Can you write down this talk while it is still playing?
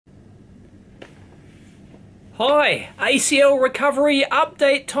Hi, ACL recovery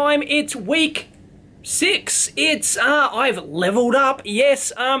update time. It's week 6. I've leveled up,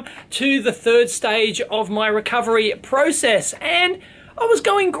 yes, to the third stage of my recovery process, and I was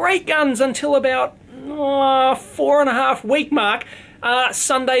going great guns until about 4.5 week mark.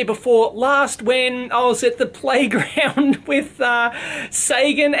 Sunday before last, when I was at the playground with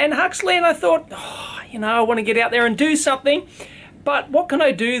Sagan and Huxley, and I thought, I want to get out there and do something, but what can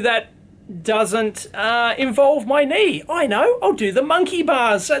I do that doesn't involve my knee? I know, I'll do the monkey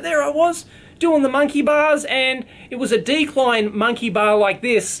bars. So there I was doing the monkey bars, and it was a decline monkey bar like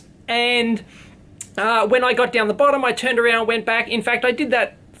this, and when I got down the bottom, I turned around, went back. In fact, I did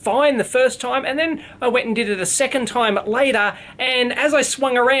that fine the first time, and then I went and did it a second time later, and as I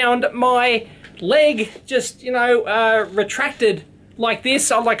swung around, my leg just, retracted like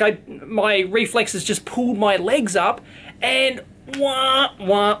this. My reflexes just pulled my legs up, and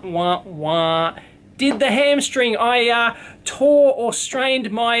did the hamstring. I tore or strained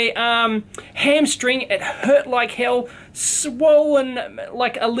my hamstring. It hurt like hell, swollen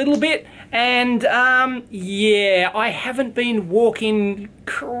like a little bit, and yeah, I haven't been walking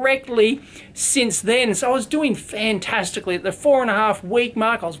correctly since then. So I was doing fantastically at the 4.5 week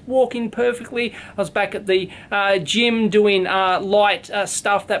mark. I was walking perfectly. I was back at the gym doing light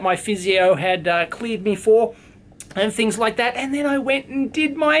stuff that my physio had cleared me for and things like that, and then I went and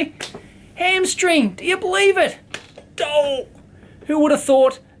did my hamstring. Do you believe it? Oh, who would have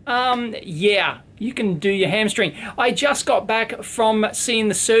thought? Yeah, you can do your hamstring. I just got back from seeing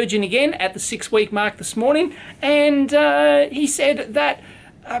the surgeon again at the 6 week mark this morning, and he said that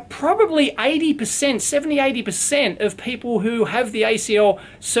probably 70-80% of people who have the ACL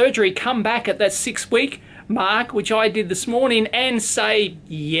surgery come back at that 6 week mark, which I did this morning, and say,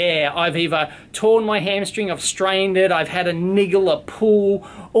 yeah, I've either torn my hamstring, I've strained it, I've had a niggle, a pull,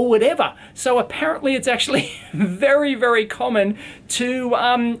 or whatever. So apparently it's actually very, very common to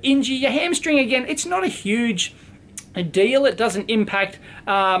injure your hamstring again. It's not a huge deal. It doesn't impact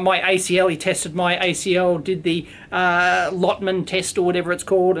my ACL. He tested my ACL, did the Lotman test or whatever it's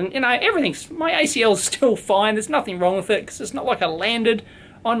called, and everything's, my ACL is still fine. There's nothing wrong with it, because it's not like I landed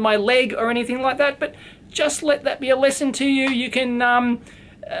on my leg or anything like that. But just let that be a lesson to you. You can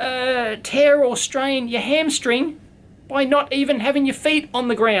tear or strain your hamstring by not even having your feet on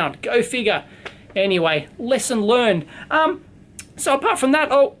the ground. Go figure. Anyway, lesson learned. So apart from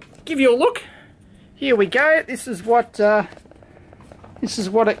that, I'll give you a look. Here we go. This is what it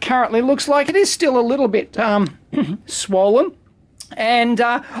currently looks like. It is still a little bit swollen. And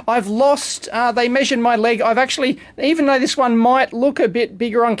I've lost, they measured my leg. I've actually, even though this one might look a bit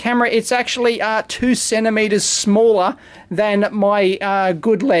bigger on camera, it's actually 2 centimeters smaller than my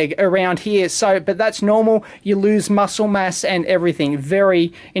good leg around here. So, but that's normal. You lose muscle mass and everything.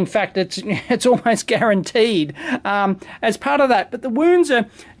 In fact, it's almost guaranteed as part of that. But the wounds are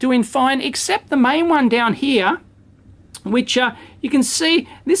doing fine, except the main one down here, which you can see,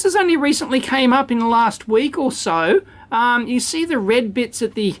 this has only recently came up in the last week or so. You see the red bits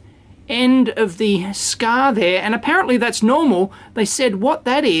at the end of the scar there, and apparently that's normal. They said what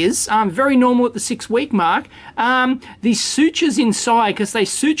that is, very normal at the 6 week mark. These sutures inside, because they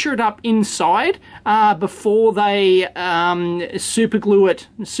suture it up inside before they superglue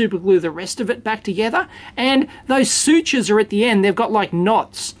the rest of it back together, and those sutures are at the end. They've got like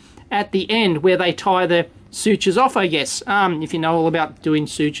knots at the end where they tie the sutures off, I guess, if you know all about doing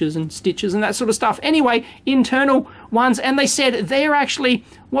sutures and stitches and that sort of stuff. Anyway, internal ones, and they said they're actually,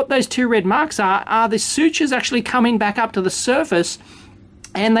 what those 2 red marks are the sutures actually coming back up to the surface,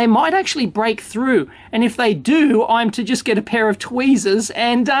 and they might actually break through. And if they do, I'm to just get a pair of tweezers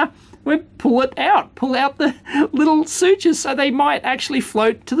and we pull out the little sutures, so they might actually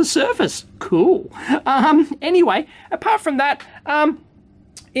float to the surface. Cool. Anyway, apart from that,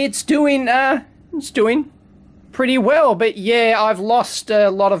 it's doing pretty well. But yeah, I've lost a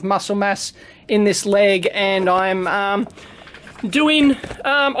lot of muscle mass in this leg, and I'm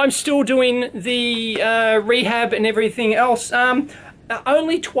still doing the rehab and everything else.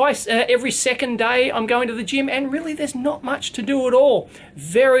 Only twice every second day I'm going to the gym, and really there's not much to do at all.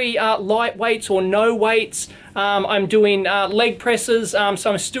 Very light weights or no weights. I'm doing leg presses, so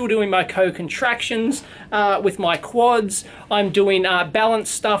I'm still doing my co-contractions with my quads. I'm doing balance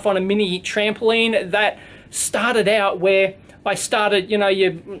stuff on a mini trampoline that started out where I started,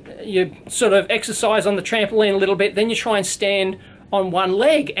 you sort of exercise on the trampoline a little bit, then you try and stand on one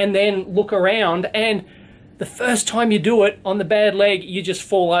leg and then look around, and the first time you do it on the bad leg, you just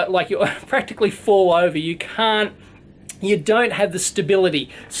fall out, like you practically fall over. You don't have the stability.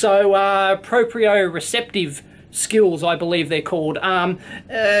 So proprioceptive skills, I believe they're called,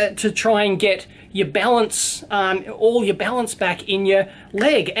 to try and get your balance, all your balance back in your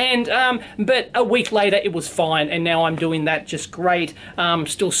leg. And but a week later it was fine, and now I'm doing that just great.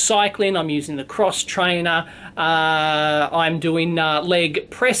 Still cycling, I'm using the cross trainer, I'm doing leg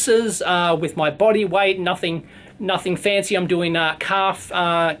presses with my body weight, nothing fancy. I'm doing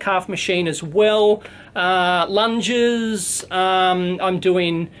calf machine as well, lunges, I'm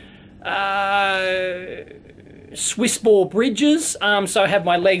doing Swiss ball bridges, so I have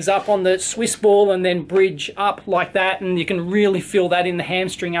my legs up on the Swiss ball and then bridge up like that, and you can really feel that in the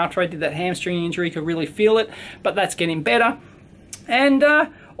hamstring. After I did that hamstring injury, you could really feel it, but that's getting better. And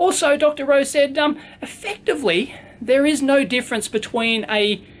also Dr. Rowe said effectively there is no difference between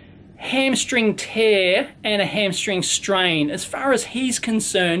a hamstring tear and a hamstring strain as far as he's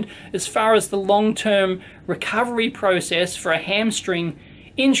concerned, as far as the long-term recovery process for a hamstring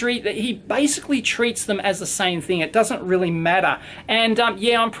injury, that he basically treats them as the same thing. It doesn't really matter. And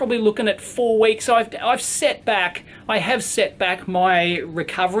yeah, I'm probably looking at 4 weeks. I have set back my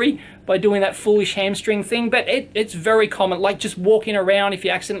recovery by doing that foolish hamstring thing, but it's very common. Like just walking around, if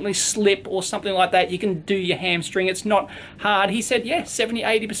you accidentally slip or something like that, you can do your hamstring. It's not hard. He said, yeah,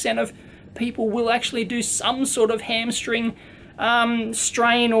 70-80% of people will actually do some sort of hamstring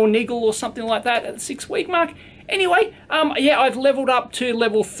strain or niggle or something like that at the 6-week mark. Anyway, yeah, I've leveled up to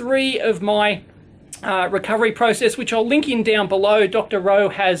level 3 of my recovery process, which I'll link in down below. Dr. Rowe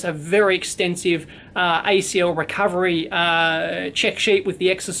has a very extensive ACL recovery check sheet with the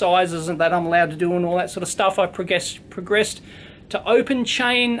exercises and that I'm allowed to do and all that sort of stuff. I've progressed to open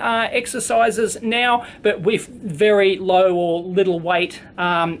chain exercises now, but with very low or little weight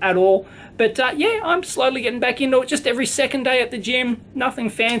at all. But yeah, I'm slowly getting back into it, just every second day at the gym, nothing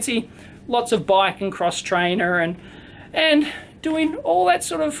fancy. Lots of bike and cross trainer and doing all that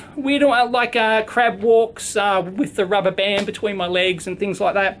sort of weird, like crab walks with the rubber band between my legs and things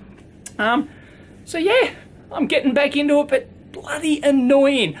like that. So yeah, I'm getting back into it, but bloody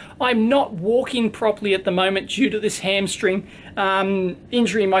annoying. I'm not walking properly at the moment due to this hamstring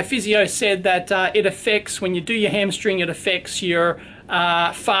injury. My physio said that it affects, when you do your hamstring, it affects your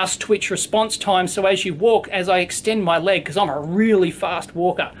fast twitch response time. So as you walk, as I extend my leg, because I'm a really fast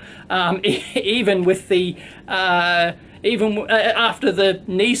walker, even with the after the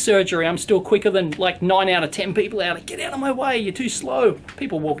knee surgery, I'm still quicker than like 9 out of 10 people out. Get out of my way, you're too slow.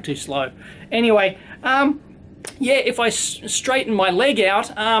 People walk too slow. Anyway, yeah, if I straighten my leg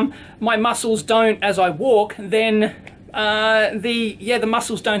out, my muscles don't, as I walk, then the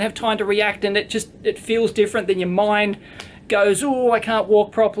muscles don't have time to react, and it feels different. Then your mind goes, oh, I can't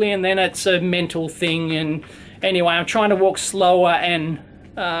walk properly, and then it's a mental thing. And anyway, I'm trying to walk slower and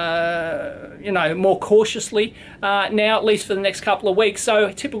you know, more cautiously now, at least for the next couple of weeks. So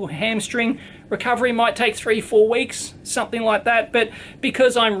a typical hamstring recovery might take 3-4 weeks, something like that. But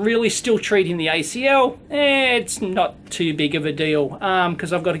because I'm really still treating the ACL, it's not too big of a deal,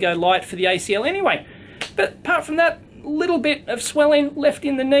 because I've got to go light for the ACL anyway. But apart from that, little bit of swelling left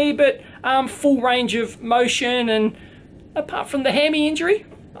in the knee, but full range of motion, and apart from the hammy injury,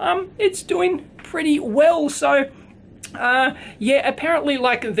 it's doing pretty well. So yeah, apparently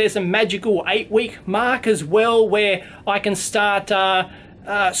like there's a magical 8-week mark as well where I can start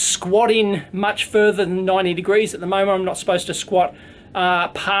squatting much further than 90 degrees. At the moment I'm not supposed to squat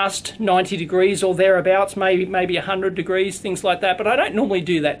past 90 degrees or thereabouts, maybe 100 degrees, things like that, but I don't normally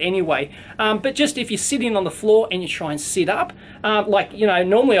do that anyway. But just if you're sitting on the floor and you try and sit up, like, you know,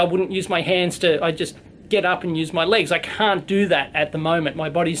 normally I wouldn't use my hands to, I just get up and use my legs. I can't do that at the moment. My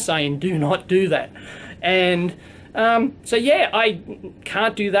body's saying do not do that. And so yeah, I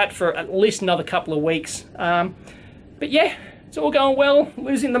can't do that for at least another couple of weeks. But yeah, it's all going well,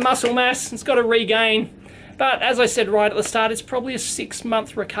 losing the muscle mass, it's got to regain. But as I said right at the start, it's probably a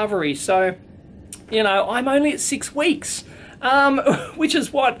 6-month recovery. So, you know, I'm only at 6 weeks, which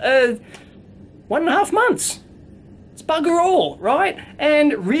is what, 1.5 months. It's bugger all, right?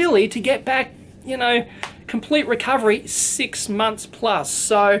 And really, to get back, you know, complete recovery, 6 months plus.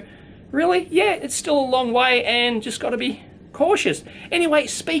 So really, yeah, it's still a long way, and just got to be cautious. Anyway,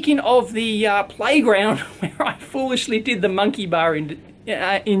 speaking of the playground where I foolishly did the monkey bar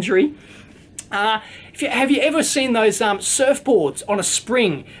injury, have you ever seen those surfboards on a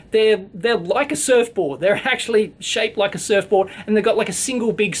spring? They're like a surfboard. They're actually shaped like a surfboard, and they've got like a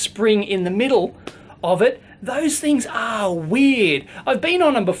single big spring in the middle of it. Those things are weird. I've been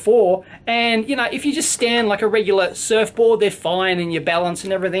on them before, and you know, if you just stand like a regular surfboard, they're fine, and your balance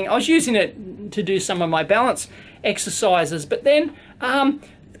and everything. I was using it to do some of my balance exercises, but then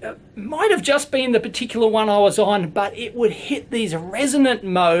might have just been the particular one I was on, but it would hit these resonant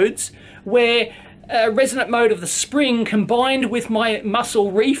modes where resonant mode of the spring combined with my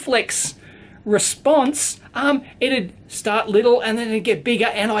muscle reflex response, it'd start little and then it'd get bigger,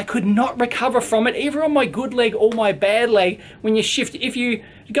 and I could not recover from it, either on my good leg or my bad leg. When you shift, if you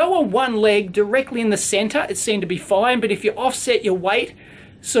go on one leg directly in the center, it seemed to be fine, but if you offset your weight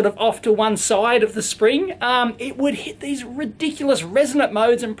sort of off to one side of the spring, it would hit these ridiculous resonant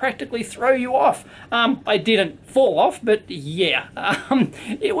modes and practically throw you off. I didn't fall off, but yeah,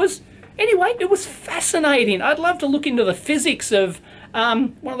 it was fascinating. I'd love to look into the physics of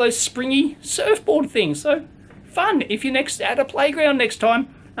one of those springy surfboard things. So fun. If you're at a playground next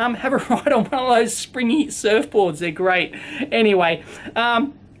time, have a ride on one of those springy surfboards. They're great. Anyway,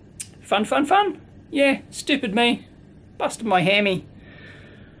 fun. Yeah, stupid me. Busted my hammy.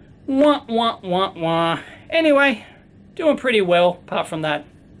 Wah, wah, wah, wah. Anyway, doing pretty well apart from that.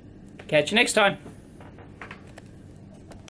 Catch you next time.